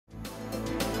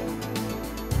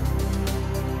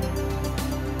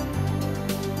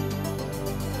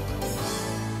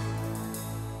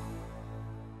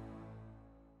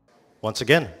once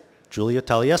again, Julia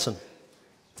Taliesin.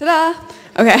 Ta-da!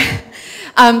 Okay.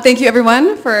 Thank you,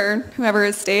 everyone, for whoever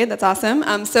has stayed. That's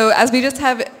awesome. So as we just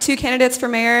have two candidates for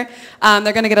mayor,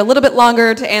 they're going to get a little bit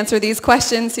longer to answer these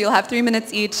questions, so you'll have 3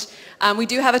 minutes each. We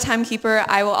do have a timekeeper.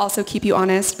 I will also keep you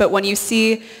honest, but when you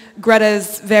see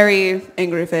Greta's very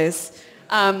angry face,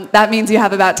 that means you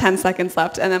have about 10 seconds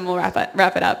left, and then we'll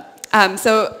wrap it up.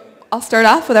 So I'll start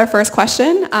off with our first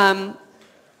question.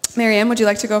 Marianne, would you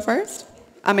like to go first?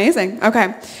 Amazing.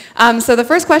 Okay. So the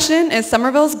first question is,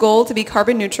 Somerville's goal to be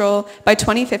carbon neutral by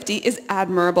 2050 is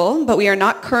admirable, but we are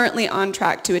not currently on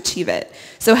track to achieve it.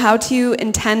 So how do you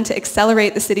intend to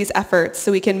accelerate the city's efforts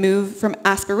so we can move from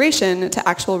aspiration to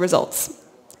actual results?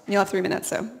 And you'll have 3 minutes,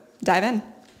 so dive in.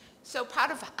 So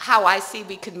part of how I see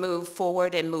we could move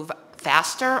forward and move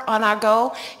faster on our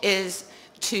goal is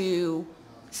to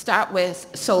start with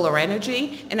solar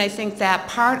energy. And I think that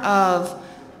part of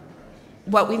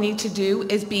what we need to do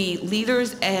is be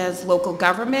leaders as local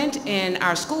government in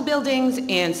our school buildings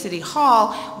and City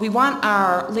Hall. We want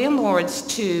our landlords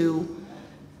to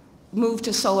move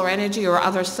to solar energy or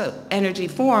other energy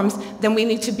forms. Then we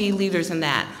need to be leaders in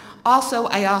that. Also,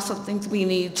 I also think we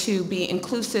need to be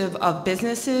inclusive of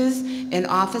businesses and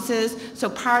offices. So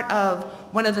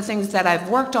one of the things that I've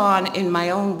worked on in my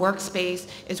own workspace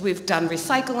is we've done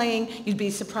recycling. You'd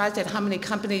be surprised at how many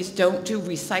companies don't do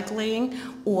recycling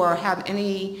or have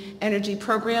any energy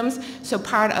programs. So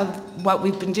part of what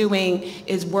we've been doing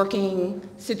is working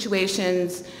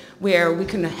situations where we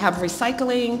can have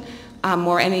recycling,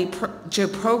 or any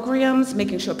programs,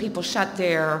 making sure people shut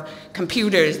their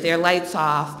computers, their lights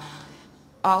off.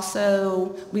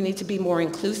 Also, we need to be more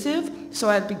inclusive. So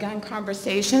I've begun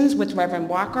conversations with Reverend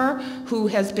Walker, who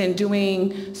has been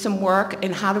doing some work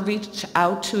in how to reach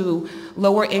out to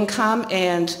lower income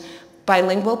and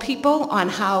bilingual people on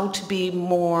how to be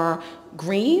more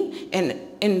green and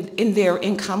in their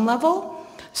income level.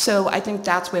 So I think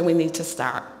that's where we need to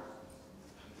start.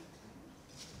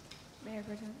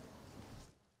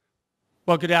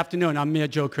 Well, good afternoon. I'm Mayor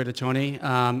Joe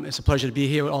Curtatone. It's a pleasure to be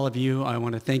here with all of you. I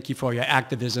want to thank you for your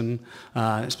activism,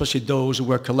 especially those who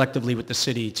work collectively with the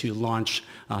city to launch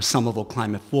Somerville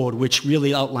Climate Forward, which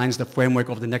really outlines the framework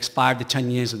over the next 5 to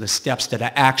 10 years of the steps that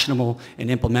are actionable and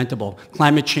implementable.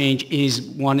 Climate change is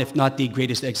one, if not the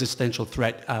greatest existential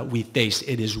threat we face.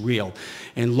 It is real.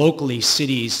 And locally,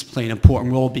 cities play an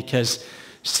important role because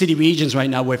city regions right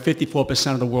now where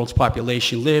 54% of the world's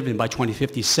population live, and by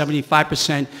 2050,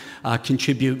 75%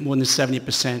 contribute more than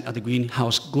 70% of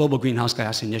the global greenhouse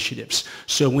gas initiatives.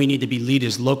 So we need to be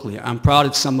leaders locally. I'm proud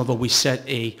at Somerville we set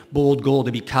a bold goal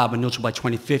to be carbon neutral by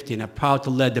 2050, and I'm proud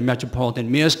to lead the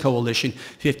Metropolitan Mayors Coalition,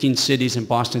 15 cities and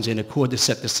Boston's in accord to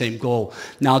set the same goal.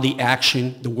 Now the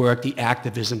action, the work, the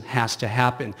activism has to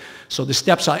happen. So the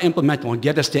steps are implementable and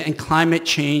get us there, and climate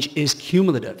change is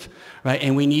cumulative. Right?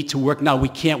 And we need to work now. We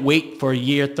can't wait for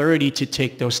year 30 to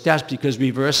take those steps, because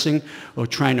reversing or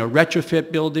trying to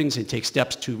retrofit buildings and take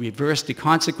steps to reverse the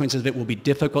consequences of it will be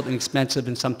difficult and expensive,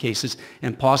 in some cases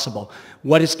impossible.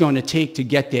 What it's going to take to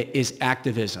get there is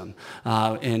activism.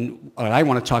 And what I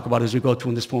want to talk about as we go through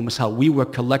in this forum is how we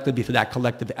work collectively for that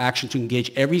collective action to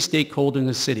engage every stakeholder in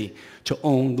the city to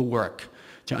own the work,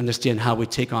 to understand how we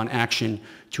take on action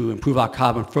to improve our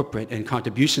carbon footprint and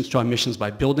contributions to our emissions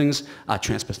by buildings, our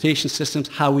transportation systems,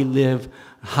 how we live,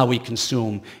 how we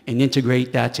consume, and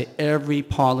integrate that to every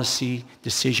policy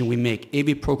decision we make,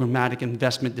 every programmatic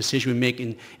investment decision we make,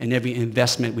 and every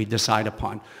investment we decide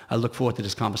upon. I look forward to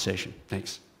this conversation.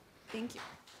 Thanks. Thank you.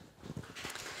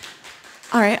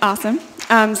 All right, awesome.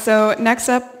 So next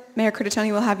up, Mayor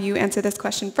Curtatone will have you answer this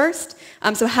question first.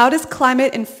 So how does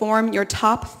climate inform your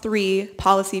top 3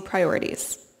 policy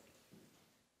priorities?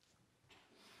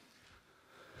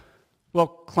 Well,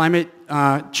 climate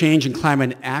change and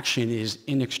climate action is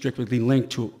inextricably linked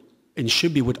to and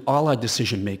should be with all our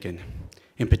decision making.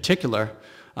 In particular,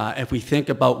 if we think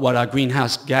about what our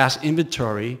greenhouse gas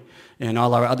inventory and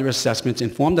all our other assessments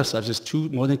informed us of, is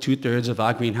more than 2/3 of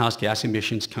our greenhouse gas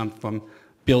emissions come from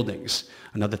buildings.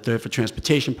 Another third for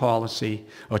transportation policy,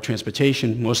 or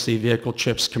transportation, mostly vehicle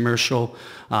trips, commercial,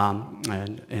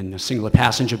 and singular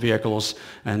passenger vehicles,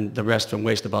 and the rest from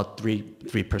waste, about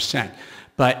 3%.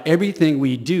 But everything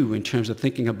we do in terms of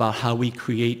thinking about how we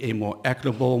create a more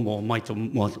equitable, more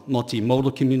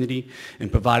multimodal community,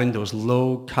 and providing those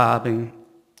low carbon,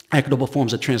 equitable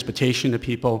forms of transportation to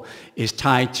people is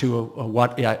tied to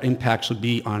what impacts would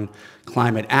be on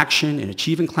climate action and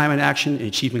achieving climate action and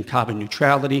achieving carbon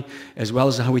neutrality, as well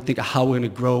as how we think of how we're going to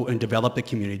grow and develop the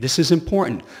community. This is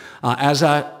important. As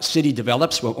our city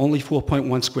develops, we're only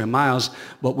 4.1 square miles.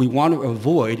 What we want to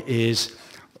avoid is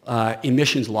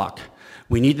emissions lock.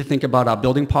 We need to think about our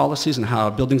building policies and how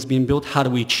our buildings are being built. How do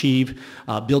we achieve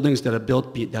buildings that are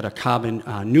built that are carbon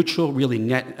neutral, really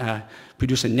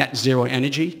produce a net zero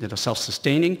energy, that are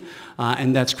self-sustaining,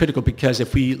 and that's critical because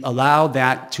if we allow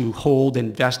that to hold and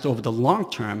invest over the long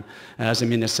term as a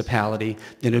municipality,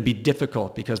 then it would be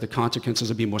difficult because the consequences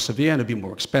would be more severe and it would be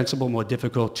more expensive, more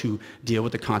difficult to deal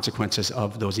with the consequences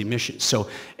of those emissions. So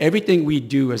everything we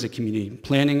do as a community,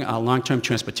 planning our long-term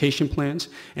transportation plans,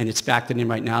 and it's factored in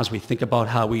right now as we think about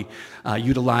how we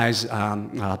utilize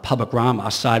public realm,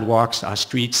 our sidewalks, our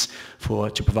streets,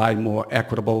 to provide more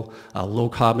equitable,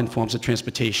 low-carbon forms of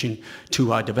transportation,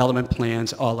 to our development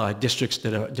plans, all our districts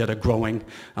that are growing,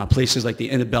 places like the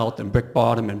Inner Belt and Brick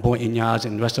Bottom and Boynton Yards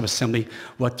and the rest of Assembly,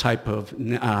 what type of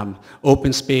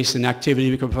open space and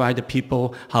activity we can provide to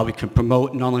people, how we can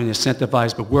promote, not only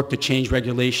incentivize, but work to change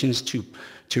regulations to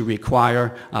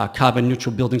require carbon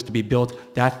neutral buildings to be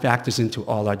built. That factors into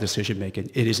all our decision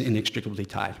making. It is inextricably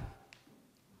tied.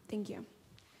 Thank you.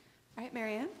 All right,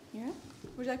 Marianne, you're up.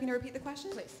 Would you like me to repeat the question?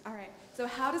 Please. All right. So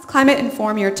how does climate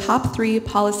inform your top 3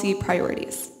 policy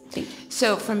priorities? Thank you.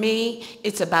 So for me,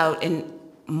 it's about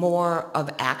more of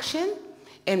action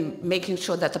and making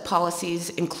sure that the policies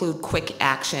include quick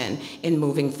action in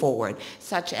moving forward,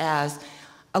 such as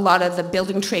a lot of the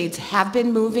building trades have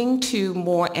been moving to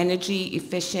more energy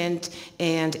efficient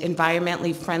and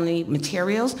environmentally friendly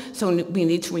materials, so we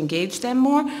need to engage them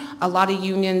more. A lot of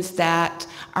unions that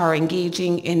are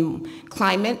engaging in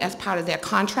climate as part of their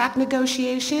contract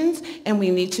negotiations, and we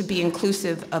need to be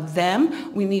inclusive of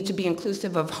them. We need to be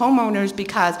inclusive of homeowners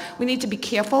because we need to be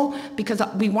careful because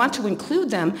we want to include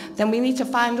them, then we need to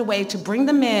find a way to bring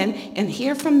them in and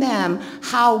hear from them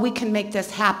how we can make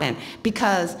this happen,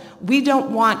 because we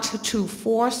don't want to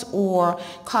force or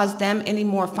cause them any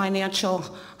more financial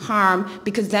harm,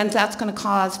 because then that's going to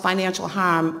cause financial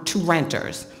harm to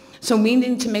renters. So we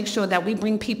need to make sure that we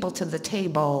bring people to the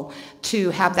table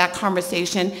to have that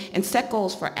conversation and set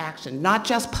goals for action, not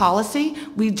just policy.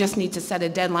 We just need to set a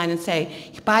deadline and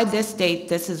say, by this date,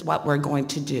 this is what we're going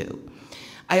to do.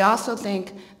 I also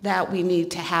think that we need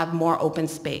to have more open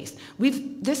space.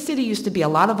 This city used to be a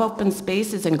lot of open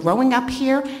spaces, and growing up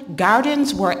here,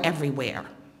 gardens were everywhere.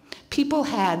 People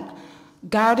had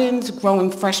gardens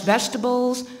growing fresh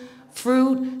vegetables,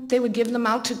 fruit. They would give them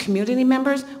out to community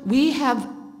members. We have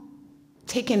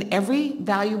taken every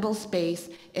valuable space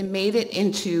and made it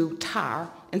into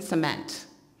tar and cement.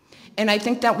 And I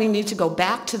think that we need to go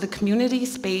back to the community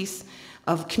space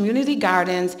of community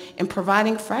gardens and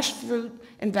providing fresh fruit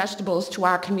and vegetables to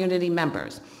our community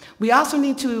members. We also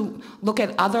need to look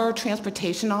at other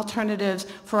transportation alternatives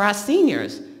for our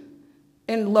seniors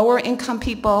and lower income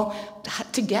people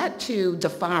to get to the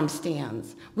farm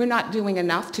stands. We're not doing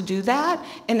enough to do that.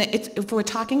 And if we're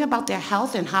talking about their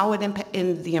health and how it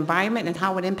in the environment and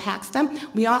how it impacts them,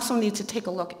 we also need to take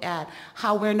a look at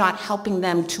how we're not helping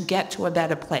them to get to a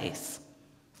better place.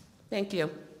 Thank you.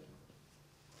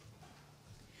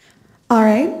 All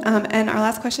right, and our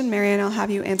last question, Marianne, I'll have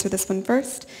you answer this one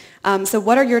first. So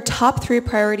what are your top 3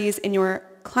 priorities in your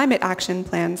climate action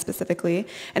plan specifically,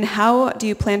 and how do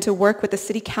you plan to work with the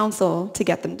City Council to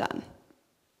get them done?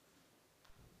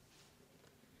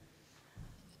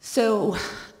 So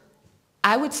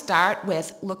I would start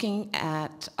with looking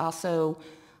at also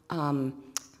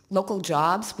local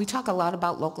jobs. We talk a lot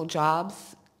about local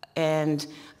jobs and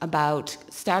about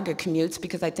staggered commutes,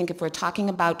 because I think if we're talking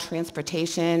about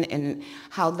transportation and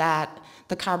how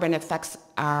the carbon affects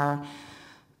our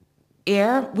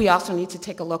air, we also need to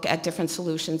take a look at different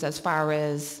solutions as far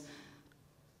as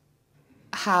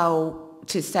how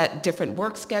to set different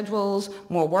work schedules,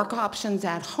 more work options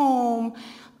at home,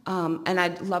 and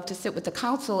I'd love to sit with the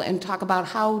council and talk about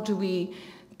how do we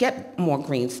get more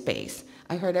green space.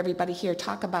 I heard everybody here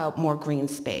talk about more green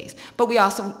space, but we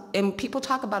also, and people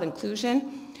talk about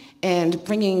inclusion and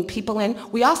bringing people in,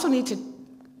 we also need to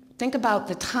think about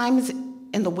the times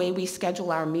and the way we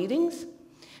schedule our meetings,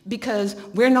 because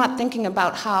we're not thinking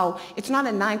about how, it's not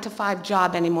a 9-to-5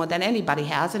 job anymore that anybody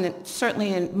has, and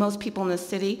certainly most people in the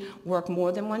city work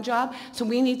more than one job, so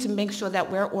we need to make sure that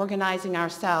we're organizing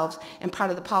ourselves, and part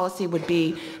of the policy would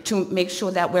be to make sure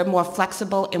that we're more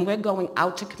flexible and we're going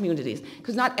out to communities,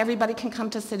 because not everybody can come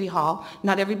to City Hall,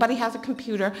 not everybody has a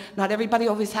computer, not everybody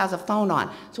always has a phone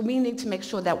on, so we need to make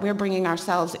sure that we're bringing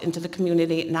ourselves into the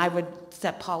community, and I would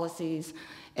set policies,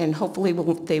 and hopefully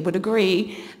they would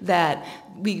agree that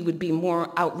we would be more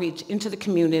outreach into the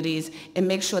communities and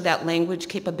make sure that language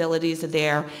capabilities are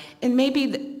there, and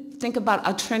maybe think about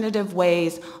alternative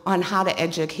ways on how to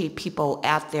educate people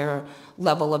at their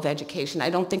level of education.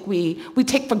 I don't think we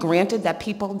take for granted that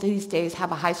people these days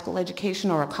have a high school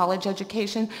education or a college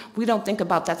education. We don't think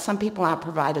about that. Some people aren't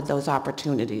provided those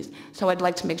opportunities. So I'd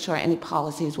like to make sure any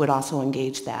policies would also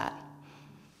engage that.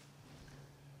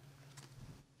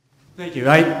 Thank you.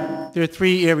 There are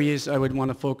three areas I would want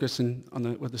to focus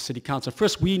with the City Council.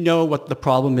 First, we know what the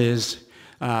problem is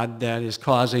that is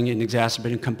causing and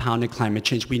exacerbating compounding climate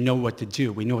change. We know what to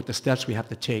do. We know what the steps we have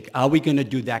to take. Are we going to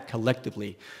do that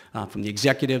collectively from the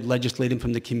executive, legislative,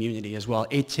 from the community as well?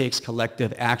 It takes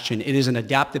collective action. It is an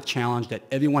adaptive challenge that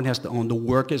everyone has to own. The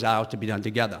work is out to be done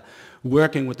together.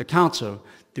 Working with the council,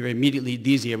 there are immediately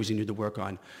these areas you need to work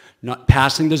on. Not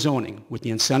passing the zoning, with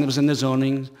the incentives in the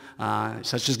zoning,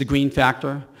 such as the green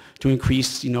factor, to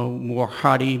increase, more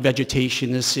hardy vegetation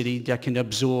in the city that can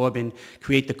absorb and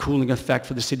create the cooling effect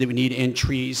for the city that we need, and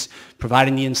trees,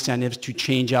 providing the incentives to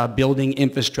change our building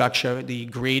infrastructure, the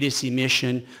greatest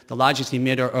emission, the largest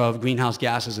emitter of greenhouse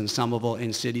gases in Somerville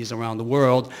and cities around the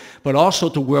world, but also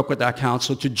to work with our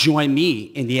council to join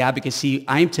me in the advocacy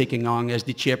I'm taking on as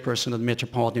the chairperson of the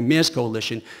Metropolitan Mayors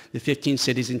Coalition, the 15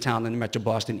 cities in town in the Metro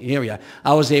Boston area.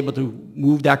 I was able to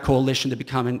move that coalition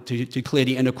to declare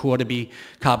the inner core to be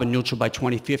carbon neutral by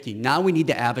 2050. Now we need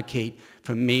to advocate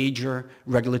for major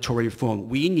regulatory reform.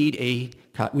 We need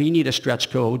a stretch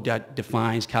code that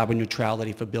defines carbon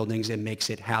neutrality for buildings and makes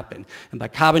it happen. And by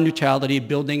carbon neutrality,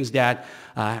 buildings that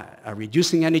are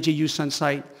reducing energy use on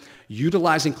site,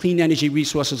 utilizing clean energy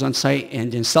resources on site,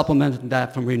 and then supplementing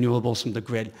that from renewables from the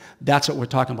grid. That's what we're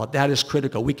talking about. That is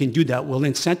critical. We can do that. We'll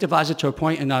incentivize it to a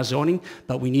point in our zoning,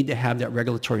 but we need to have that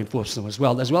regulatory enforcement as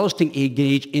well as to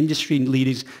engage industry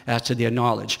leaders as to their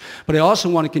knowledge. But I also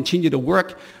want to continue to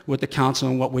work with the council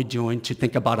on what we're doing to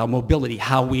think about our mobility,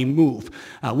 how we move.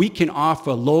 We can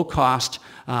offer low-cost,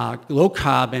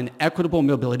 low-carbon, equitable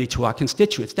mobility to our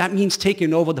constituents. That means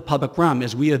taking over the public realm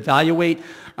as we evaluate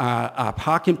our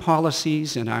parking policies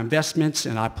and our investments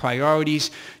and our priorities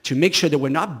to make sure that we're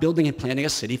not building and planning a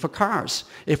city for cars.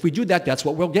 If we do that, that's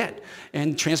what we'll get.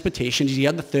 And transportation is the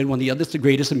other third one, the other is the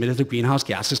greatest emitter of greenhouse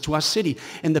gases to our city.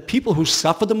 And the people who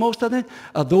suffer the most of it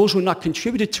are those who are not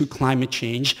contributed to climate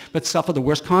change, but suffer the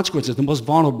worst consequences, the most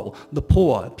vulnerable, the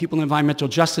poor, people in environmental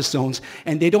justice zones,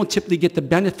 and they don't typically get the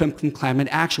benefit from climate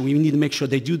action. We need to make sure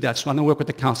they do that, so I'm going to work with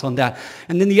the council on that.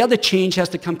 And then the other change has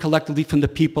to come collectively from the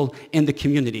people in the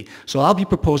community. So I'll be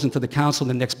proposing to the council in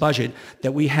the next budget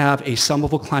that we have a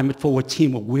Somerville Climate Forward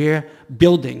team where we're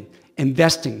building,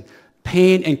 investing,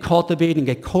 paying and cultivating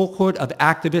a cohort of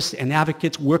activists and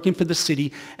advocates working for the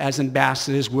city as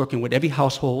ambassadors, working with every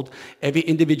household, every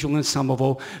individual in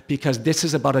Somerville, because this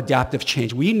is about adaptive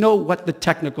change. We know what the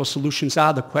technical solutions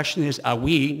are. The question is, are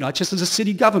we, not just as a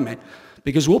city government,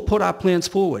 because we'll put our plans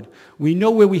forward. We know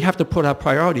where we have to put our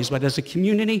priorities, but as a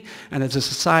community and as a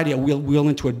society, we're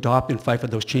willing to adopt and fight for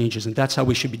those changes, and that's how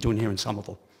we should be doing here in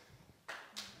Somerville.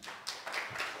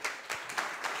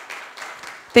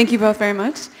 Thank you both very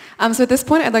much. So at this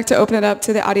point, I'd like to open it up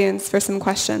to the audience for some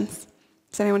questions.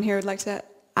 Does anyone here would like to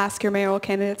ask your mayoral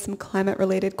candidate some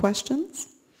climate-related questions?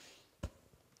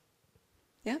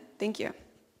 Yeah, thank you.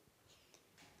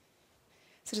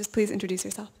 So just please introduce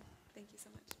yourself. Thank you so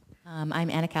much.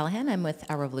 I'm Anna Callahan. I'm with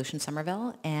Our Revolution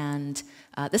Somerville, and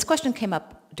this question came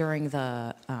up during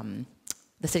the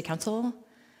City Council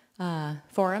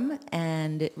forum,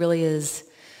 and it really is,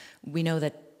 we know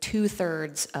that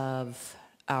 2/3 of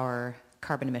our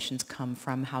carbon emissions come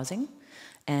from housing,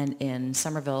 and in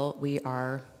Somerville we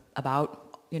are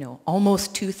about,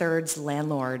 almost 2/3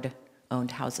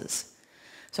 landlord-owned houses.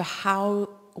 So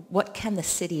what can the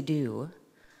city do,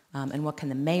 and what can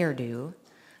the mayor do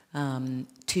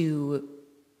to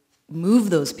move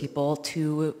those people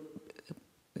to,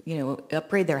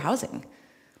 upgrade their housing?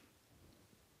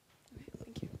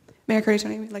 Thank you. Mayor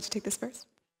Curtis-Tony, would you like to take this first?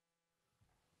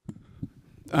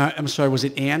 I'm sorry, was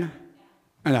it Ann?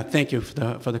 Thank you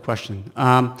for the question.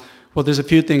 Well, there's a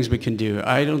few things we can do.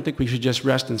 I don't think we should just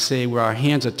rest and say where our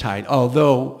hands are tied.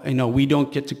 Although, we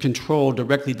don't get to control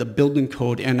directly the building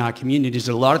code in our communities.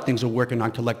 There's a lot of things we're working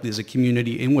on collectively as a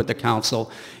community and with the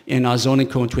council in our zoning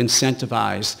code to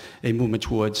incentivize a movement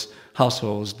towards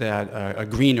households that are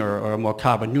greener or more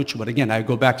carbon neutral. But again, I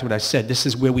go back to what I said. This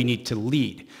is where we need to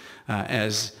lead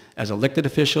as as elected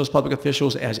officials, public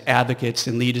officials, as advocates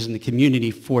and leaders in the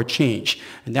community for change.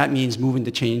 And that means moving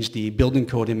to change the building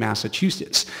code in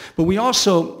Massachusetts. But we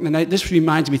also, and this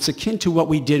reminds me, it's akin to what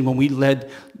we did when we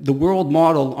led the world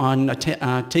model on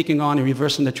taking on and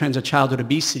reversing the trends of childhood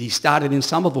obesity, started in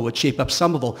Somerville with Shape Up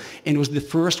Somerville, and it was the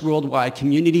first worldwide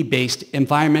community-based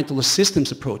environmental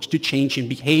assistance approach to changing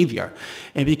behavior.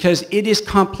 And because it is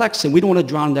complex, and we don't want to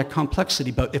drown in that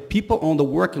complexity, but if people own the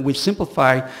work and we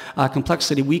simplify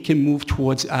complexity, we can move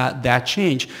towards that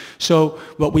change. So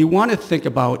what we want to think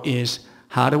about is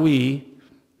how do we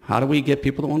get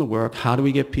people to own the work? How do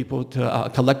we get people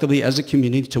to collectively as a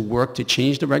community to work to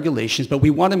change the regulations? But we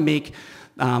want to make,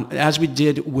 as we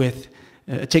did with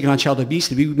taking on child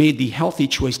obesity, we made the healthy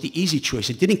choice the easy choice.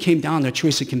 It didn't came down to a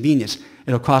choice of convenience.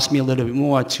 It'll cost me a little bit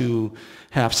more to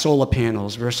have solar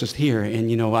panels versus here. And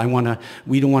we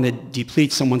don't want to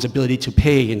deplete someone's ability to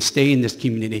pay and stay in this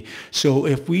community. So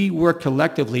if we work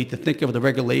collectively to think of the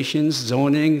regulations,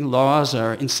 zoning, laws,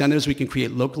 or incentives we can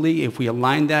create locally, if we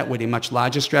align that with a much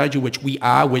larger strategy, which we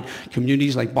are with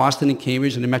communities like Boston and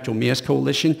Cambridge and the Metro Mayor's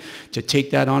Coalition, to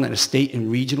take that on at a state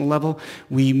and regional level,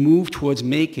 we move towards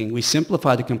we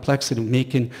simplify the complexity of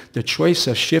making the choice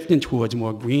of shifting towards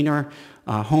more greener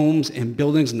homes and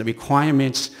buildings and the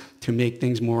requirements to make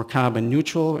things more carbon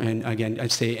neutral, and again,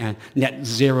 I'd say net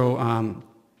zero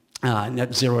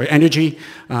energy,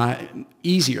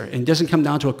 easier. And it doesn't come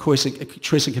down to a choice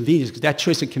of convenience, because that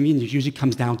choice of convenience usually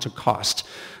comes down to cost.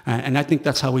 And I think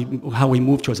that's how we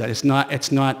move towards that. It's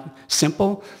not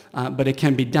simple, but it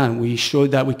can be done. We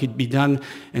showed that we could be done.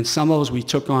 In some of those, we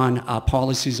took on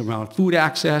policies around food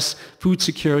access, food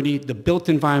security, the built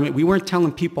environment. We weren't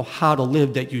telling people how to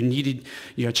live, that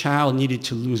your child needed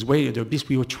to lose weight or they're obese.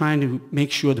 We were trying to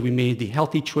make sure that we made the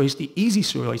healthy choice, the easy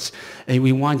choice, and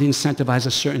we wanted to incentivize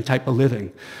a certain type of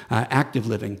living, active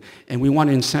living. And we want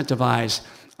to incentivize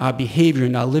our behavior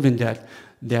and our living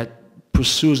that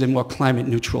pursues a more climate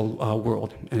neutral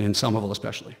world, and in Somerville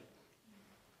especially.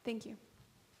 Thank you.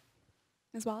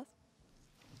 Ms. Wallace?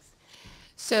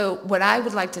 So what I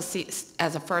would like to see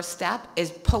as a first step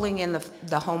is pulling in the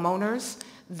homeowners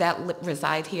that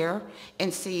reside here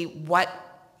and see what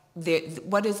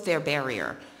is their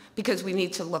barrier. Because we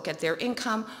need to look at their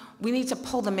income. We need to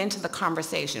pull them into the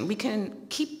conversation. We can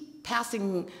keep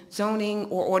passing zoning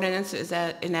or ordinances,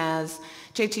 and as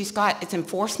J.T. Scott, it's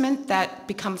enforcement that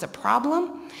becomes a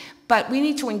problem, but we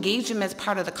need to engage them as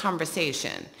part of the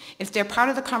conversation. If they're part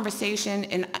of the conversation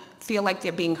and feel like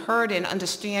they're being heard and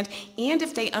understand, and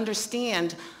if they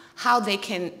understand how they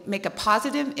can make a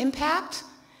positive impact,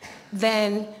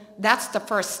 then that's the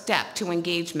first step to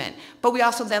engagement. But we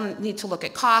also then need to look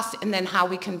at costs and then how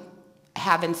we can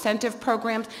have incentive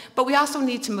programs, but we also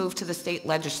need to move to the state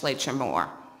legislature more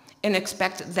and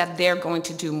expect that they're going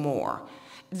to do more.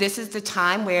 This is the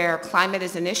time where climate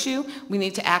is an issue. We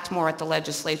need to act more at the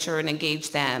legislature and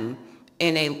engage them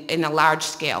in a large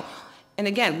scale. And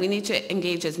again, we need to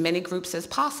engage as many groups as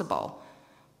possible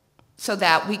so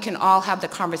that we can all have the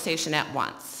conversation at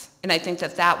once. And I think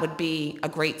that that would be a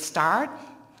great start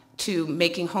to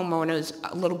making homeowners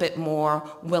a little bit more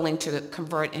willing to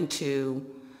convert into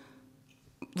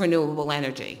renewable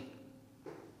energy.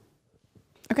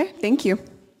 Okay, thank you.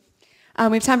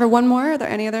 We have time for one more. Are there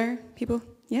any other people?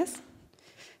 Yes?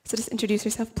 So just introduce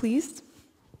yourself, please.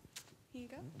 Here you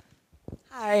go.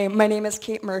 Hi, my name is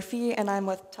Kate Murphy, and I'm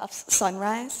with Tufts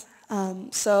Sunrise.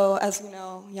 So as you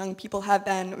know, young people have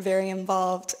been very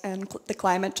involved in the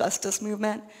climate justice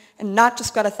movement, and not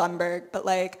just Greta Thunberg, but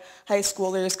like high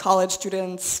schoolers, college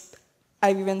students.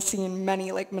 I've even seen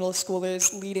many like middle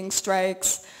schoolers leading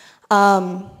strikes.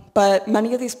 But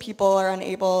many of these people are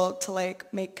unable to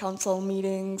like make council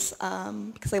meetings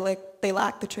because they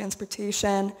lack the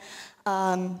transportation.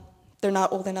 They're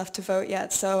not old enough to vote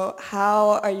yet. So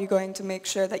how are you going to make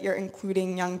sure that you're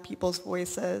including young people's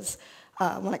voices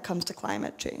when it comes to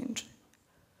climate change?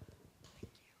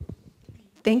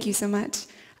 Thank you so much.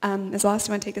 Ms. Wallace,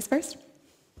 do you want to take this first?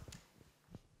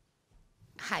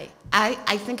 Hi.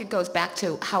 I think it goes back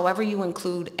to however you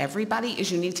include everybody is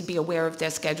you need to be aware of their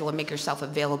schedule and make yourself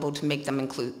available to make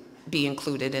them be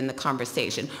included in the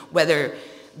conversation. Whether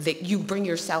that you bring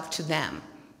yourself to them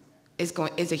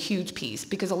is a huge piece,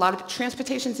 because a lot of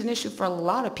transportation is an issue for a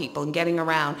lot of people in getting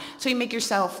around. So you make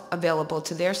yourself available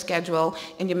to their schedule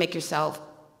and you make yourself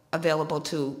available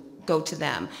to go to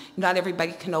them. Not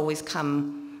everybody can always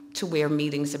come to where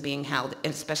meetings are being held,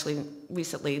 especially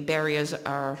recently. Barriers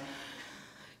are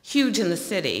huge in the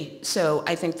city, so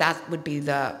I think that would be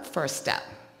the first step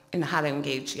in how to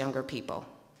engage younger people.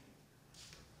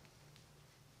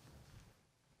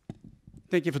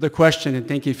 Thank you for the question, and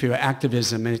thank you for your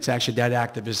activism. And it's actually that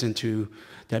activism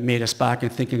that made us back in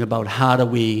thinking about how do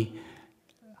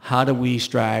we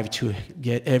strive to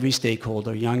get every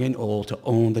stakeholder, young and old, to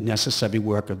own the necessary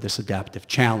work of this adaptive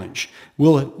challenge.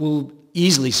 We'll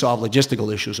easily solve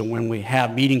logistical issues and when we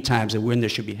have meeting times and when there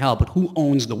should be held, but who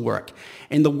owns the work?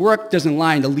 And the work doesn't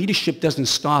lie, and the leadership doesn't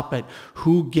stop at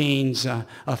who gains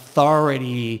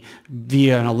authority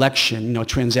via an election,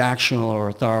 transactional or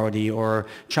authority or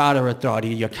charter authority,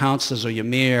 your councilors or your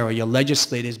mayor or your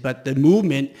legislators, but the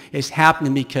movement is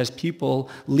happening because people,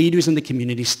 leaders in the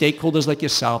community, stakeholders like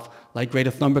yourself, like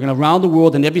Greater Thunberg, and around the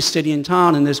world, and every city and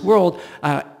town in this world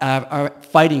are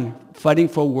fighting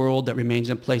for a world that remains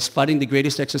in place, fighting the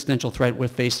greatest existential threat we're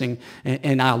facing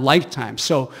in our lifetime.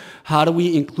 So how do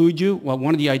we include you? Well,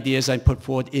 one of the ideas I put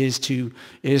forward is to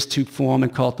form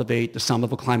and cultivate the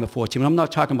Somerville Climate 4 team. And I'm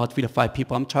not talking about 3 to 5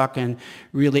 people. I'm talking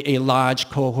really a large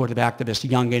cohort of activists,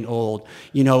 young and old.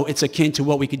 It's akin to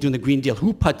what we could do in the Green Deal.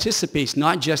 Who participates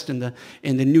not just in the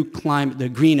new climate, the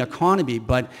green economy,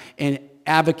 but in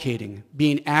advocating,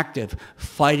 being active,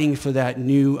 fighting for that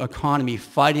new economy,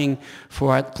 fighting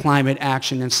for climate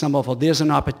action in Somerville. There's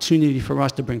an opportunity for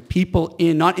us to bring people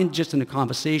in, not just in the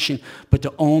conversation, but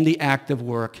to own the active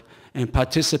work and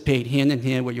participate hand in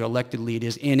hand with your elected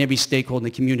leaders and every stakeholder in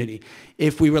the community.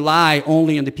 If we rely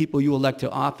only on the people you elect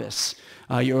to office,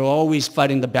 you're always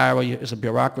fighting the barriers of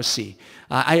bureaucracy.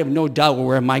 I have no doubt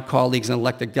where my colleagues in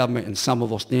elected government in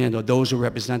Somerville stand, or those who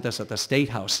represent us at the State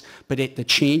House, but the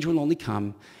change will only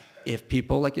come if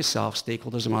people like yourself,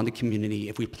 stakeholders around the community,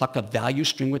 if we pluck a value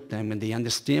string with them and they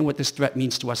understand what this threat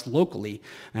means to us locally,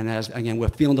 and as, again, we're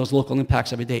feeling those local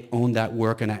impacts every day, own that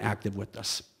work and are active with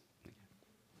us.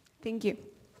 Thank you.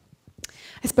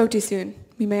 I spoke too soon.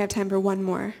 We may have time for one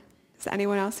more. Is there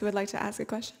anyone else who would like to ask a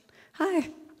question? Hi,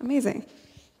 amazing.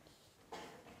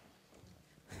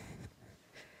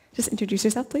 Just introduce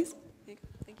yourself, please.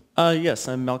 Yes,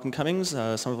 I'm Malcolm Cummings,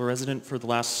 a Somerville resident for the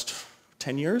last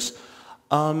 10 years.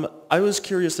 I was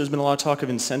curious, there's been a lot of talk of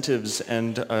incentives,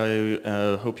 and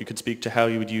I hope you could speak to how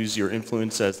you would use your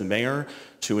influence as the mayor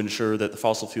to ensure that the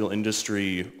fossil fuel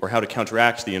industry, or how to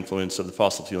counteract the influence of the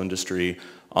fossil fuel industry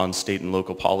on state and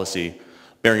local policy,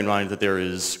 bearing in mind that there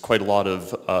is quite a lot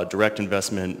of direct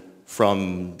investment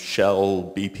from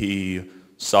Shell, BP,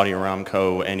 Saudi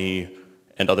Aramco, Eni,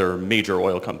 and other major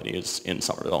oil companies in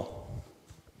Somerville.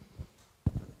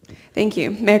 Thank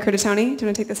you. Mayor Curtatone, do you want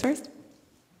to take this first?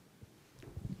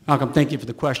 Malcolm, thank you for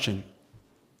the question.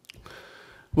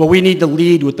 Well, we need to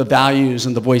lead with the values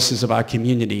and the voices of our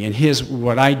community, and here's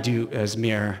what I do as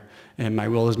mayor, and my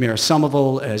role as mayor of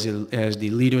Somerville, as the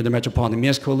leader of the Metropolitan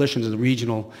Mayors Coalition, as the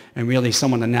regional, and really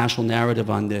someone the national narrative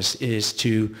on this, is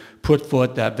to put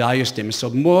forth that value statement. So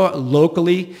more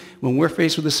locally, when we're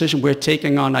faced with a decision, we're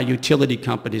taking on our utility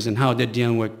companies and how they're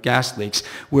dealing with gas leaks.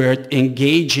 We're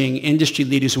engaging industry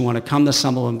leaders who want to come to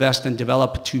Somerville, invest and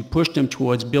develop, to push them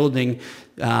towards building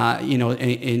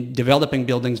in developing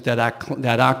buildings that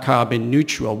are carbon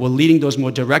neutral. We're leading those more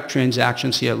direct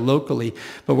transactions here locally,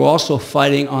 but we're also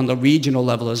fighting on the regional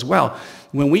level as well.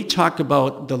 When we talk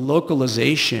about the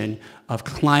localization of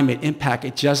climate impact,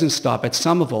 it doesn't stop at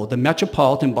Somerville. The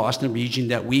metropolitan Boston region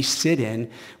that we sit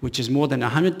in, which is more than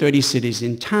 130 cities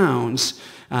and towns,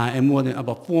 and more than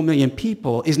about 4 million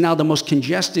people, is now the most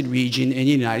congested region in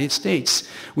the United States.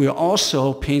 We are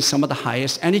also paying some of the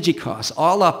highest energy costs.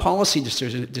 All our policy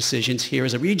decisions here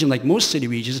as a region, like most city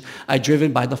regions, are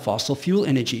driven by the fossil fuel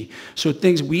energy. So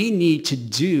things we need to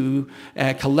do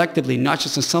collectively, not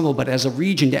just in Somerville, but as a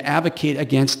region, to advocate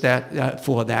against that,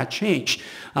 for that change.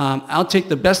 I'll take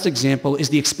the best example is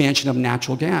the expansion of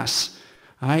natural gas.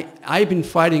 I've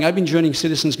been joining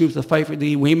citizens groups to fight for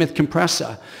the Weymouth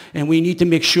compressor, and we need to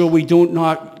make sure we don't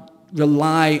not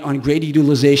rely on greater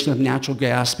utilization of natural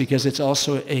gas, because it's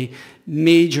also a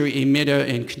major emitter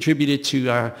and contributed to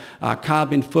our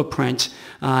carbon footprint,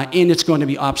 and it's going to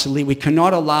be obsolete. We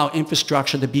cannot allow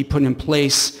infrastructure to be put in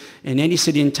place in any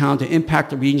city and town to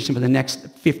impact the region for the next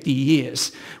 50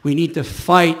 years. We need to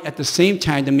fight at the same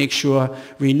time to make sure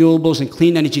renewables and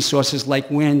clean energy sources like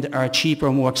wind are cheaper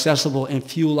and more accessible and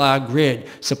fuel our grid,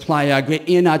 supply our grid,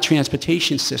 and our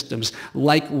transportation systems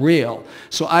like rail.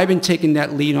 So I've been taking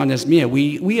that lead on as mayor.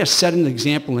 We are setting an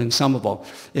example in Somerville.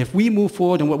 If we move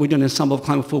forward in what we're doing in Somerville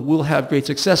Climate 4, we'll have great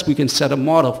success. We can set a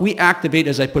model. If we activate,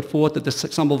 as I put forth, at the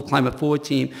Somerville Climate 4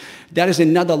 team, that is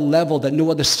another level that no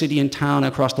other city and town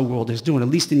across the world is doing, at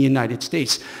least in the United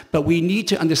States. But we need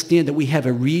to understand that we have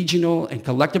a regional and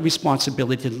collective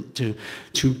responsibility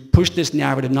to push this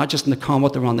narrative, not just in the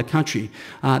Commonwealth, around the country.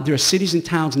 There are cities and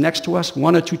towns next to us,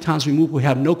 1 or 2 towns removed, who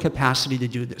have no capacity to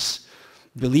do this.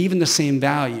 Believe in the same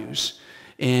values.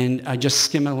 and are just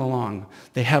skimming along.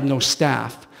 They have no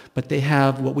staff, but they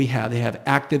have what we have. They have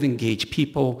active, engaged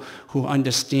people who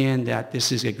understand that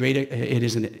this is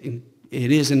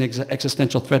it is an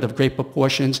existential threat of great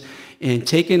proportions, and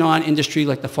taking on industry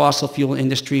like the fossil fuel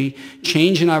industry,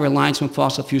 changing our reliance on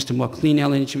fossil fuels to more clean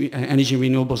energy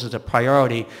renewables is a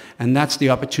priority, and that's the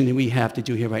opportunity we have to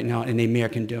do here right now, and the mayor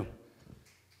can do.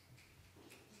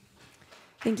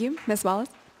 Thank you. Ms. Wallace?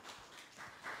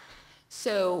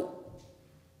 So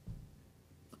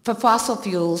for fossil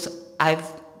fuels,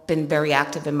 I've been very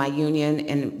active in my union,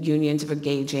 and unions are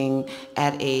engaging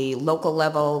at a local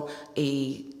level,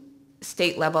 a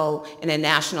state level, and a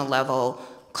national level,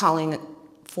 calling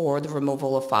for the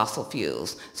removal of fossil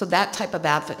fuels. So that type of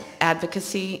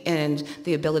advocacy and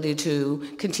the ability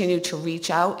to continue to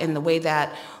reach out and the way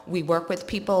that we work with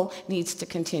people needs to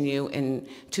continue and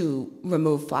to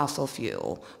remove fossil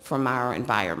fuel from our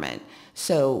environment.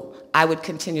 So I would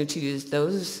continue to use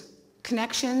those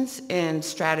connections and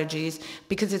strategies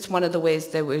because it's one of the ways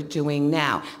that we're doing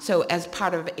now. So as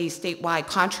part of a statewide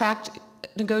contract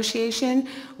negotiation,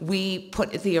 we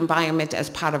put the environment as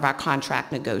part of our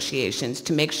contract negotiations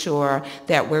to make sure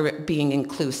that we're being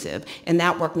inclusive. And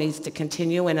that work needs to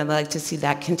continue, and I'd like to see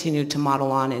that continue to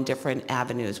model on in different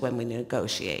avenues when we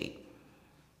negotiate.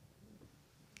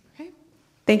 Okay.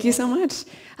 Thank you so much.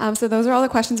 So those are all the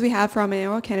questions we have for our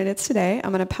mayoral candidates today.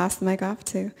 I'm going to pass the mic off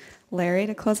to Larry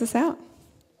to close us out.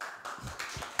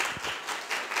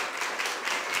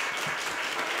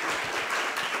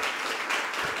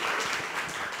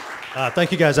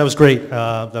 Thank you, guys. That was great.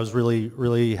 That was really,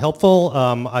 really helpful.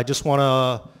 I just want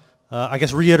to, I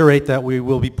guess, reiterate that we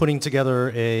will be putting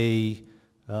together a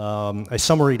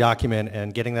summary document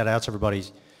and getting that out to everybody,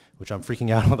 which I'm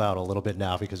freaking out about a little bit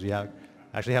now because we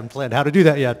actually haven't planned how to do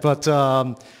that yet.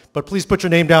 But please put your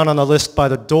name down on the list by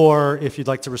the door if you'd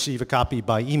like to receive a copy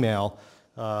by email.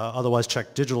 Otherwise,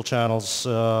 check digital channels.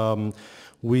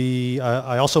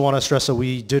 I also want to stress that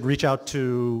we did reach out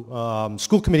to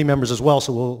school committee members as well,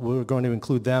 so we're going to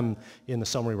include them in the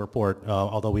summary report,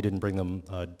 although we didn't bring them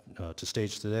to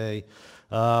stage today.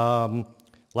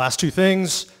 Last two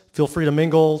things, feel free to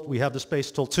mingle. We have the space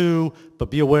till 2,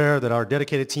 but be aware that our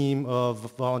dedicated team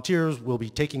of volunteers will be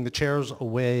taking the chairs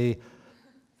away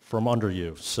from under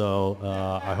you. So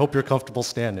I hope you're comfortable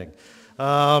standing.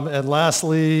 And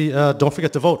lastly, don't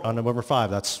forget to vote on November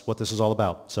 5. That's what this is all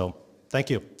about. So. Thank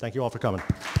you. Thank you all for coming.